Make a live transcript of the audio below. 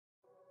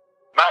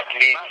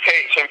Madly,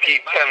 HMP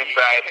 10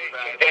 side,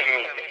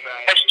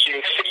 SG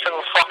 6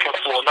 fucking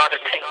floor, now the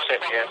 10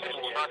 cent, yeah.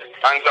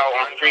 Man's out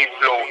on free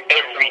flow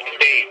every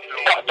day.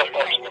 Cut the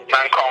box,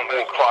 man can't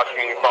walk past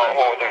me without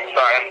holding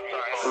something.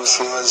 You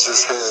see, man's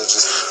just here,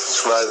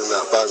 just riding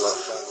that bag up.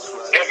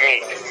 Get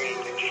me?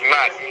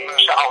 Mad.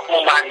 Shout out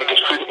all my niggas,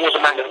 all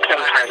the man that's 10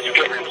 times, you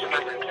get me?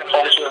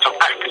 Obviously, some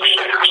active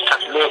shit,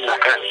 hashtag normal,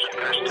 guys.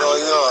 Oh,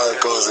 you know how it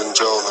goes in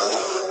Joe, man.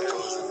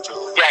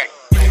 Yeah.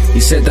 He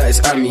said that it's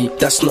Ami,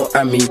 that's not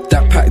Ami.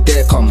 That pack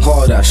there come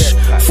hard ash.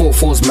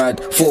 4-4's mad,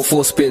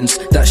 4-4 spins.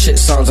 That shit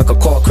sounds like a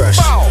car crash.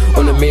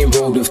 On the main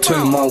road with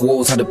 2-mile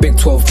walls, had a big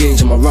 12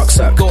 gauge in my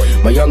rucksack.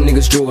 My young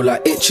niggas draw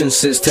like itching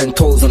sis, 10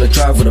 toes on the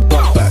drive with a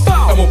buck back.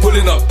 And we're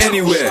pulling up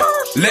anywhere,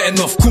 letting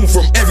off coon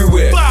from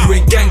everywhere. You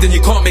ain't gang, then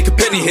you can't make a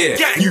penny here.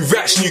 New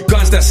rats, new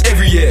guns, that's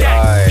every year.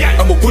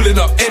 And we're pulling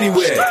up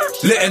anywhere,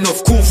 letting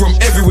off coon from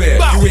everywhere.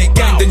 You ain't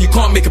gang, then you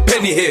can't make a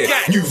penny here.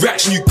 New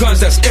rats, new guns,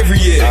 that's every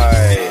year.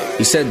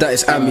 He said that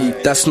it's Ami,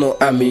 that's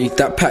not Ami.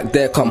 That pack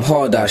there come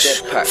hard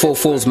ash.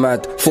 4-4's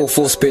mad,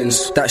 4-4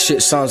 spins. That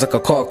shit sounds like a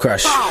car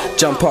crash.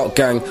 Jump out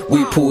gang,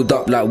 we pulled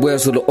up like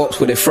where's all the ops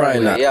where they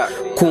frying at.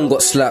 Corn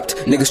got slapped,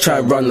 niggas try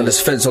and run and there's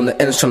feds on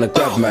the ends trying to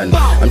grab man.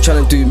 I'm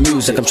trying to do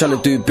music, I'm trying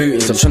to do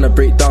bootings, I'm trying to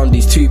break down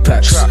these 2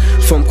 packs.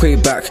 From way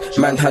back,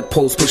 man had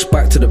poles pushed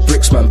back to the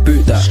bricks, man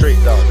boot that.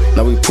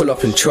 Now we pull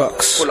up in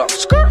trucks,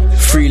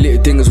 3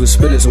 little dingers with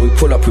spinners and we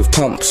pull up with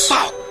pumps.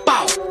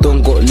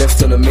 Don't got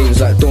left on the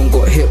mains like don't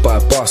got hit by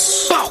a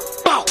bus.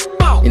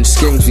 In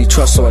skins we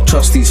trust, so I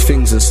trust these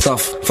things and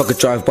stuff. Fuck a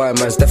drive by,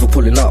 man's definitely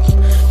pulling up.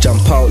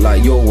 Jump out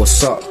like yo,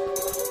 what's up?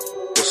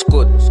 What's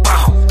good?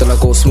 Then I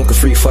go smoke a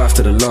 3-5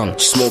 to the lung.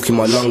 Smoking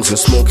my lungs and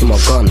smoking my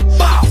gun.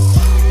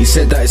 He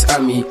said that it's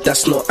Ami,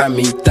 that's not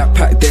Ami. That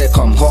pack there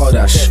come hard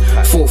ash.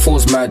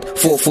 4-4's mad,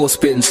 4-4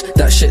 spins.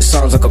 That shit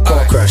sounds like a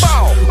car crash.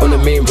 On the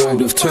main road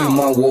with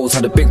 2-mile walls,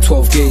 had a big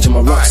 12 gauge in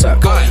my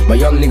rucksack. My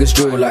young niggas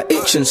draw like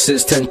itching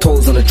sis, 10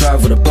 toes on the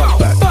drive with a buck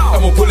back.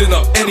 And we're pulling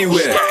up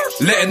anywhere,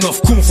 letting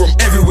off coon from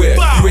everywhere.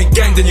 You ain't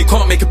gang, then you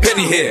can't make a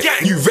penny here.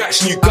 New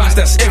rats, new guns,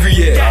 that's every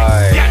year.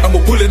 And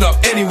we're pulling up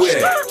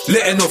anywhere,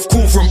 letting off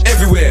coon from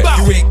everywhere.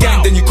 You ain't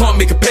gang, then you can't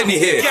make a penny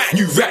here.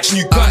 New rats,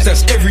 new guns,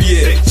 that's every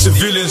year.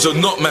 Civilians or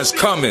not, man's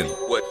coming.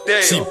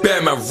 See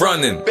bear man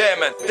running,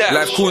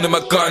 life calling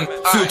my gun,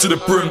 feel to the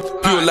brim,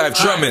 pure life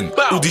drumming.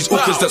 All these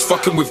orcas that's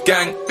fucking with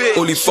gang,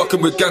 only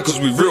fucking with gang cause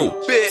we real.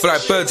 Fly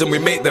birds and we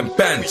make them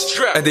bands,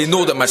 and they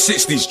know that my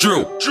 60s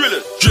drill.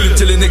 Drilling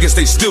till the niggas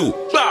stay still.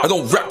 I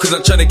don't rap cause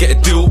I'm trying to get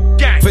a deal.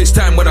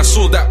 FaceTime when I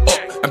saw that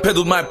up and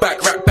pedaled my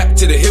back right back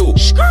to the hill.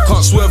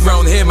 Can't swerve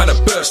round here, man,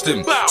 I burst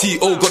him.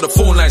 T.O. got the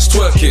phone lines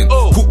twerking.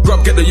 Cook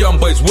grub, get the young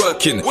boys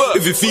working.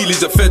 If you feel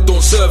he's a fed,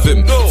 don't serve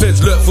him.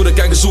 Feds lurk for the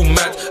gang, it's all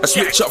mad. I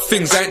switch up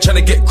things, I ain't trying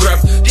to get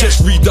grabbed.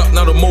 Just read up,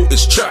 now the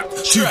motor's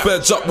trapped. 2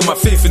 birds up with my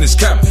faith in his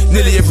camp.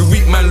 Nearly every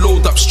week, man,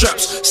 load up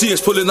straps. See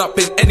us pulling up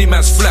in any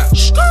man's flat.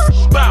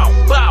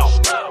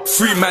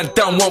 3 man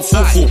down,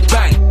 1-4-4,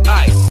 bang.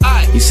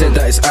 He said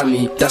that it's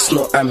Ami, that's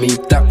not Ami.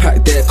 That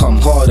pack there come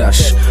hard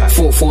ash.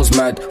 4-4's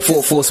mad,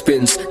 4-4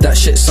 spins. That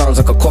shit sounds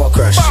like a car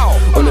crash.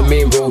 On the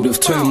main road with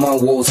 2-mile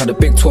walls, had a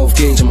big 12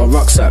 gauge in my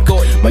rucksack.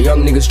 My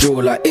young niggas draw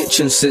like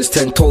itching sis,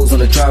 10 toes on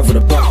the drive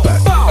with a buck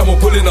back. And we're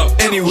pulling up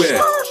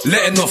anywhere,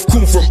 letting off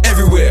coon from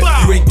everywhere.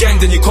 You ain't gang,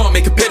 then you can't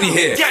make a penny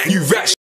here. New rats.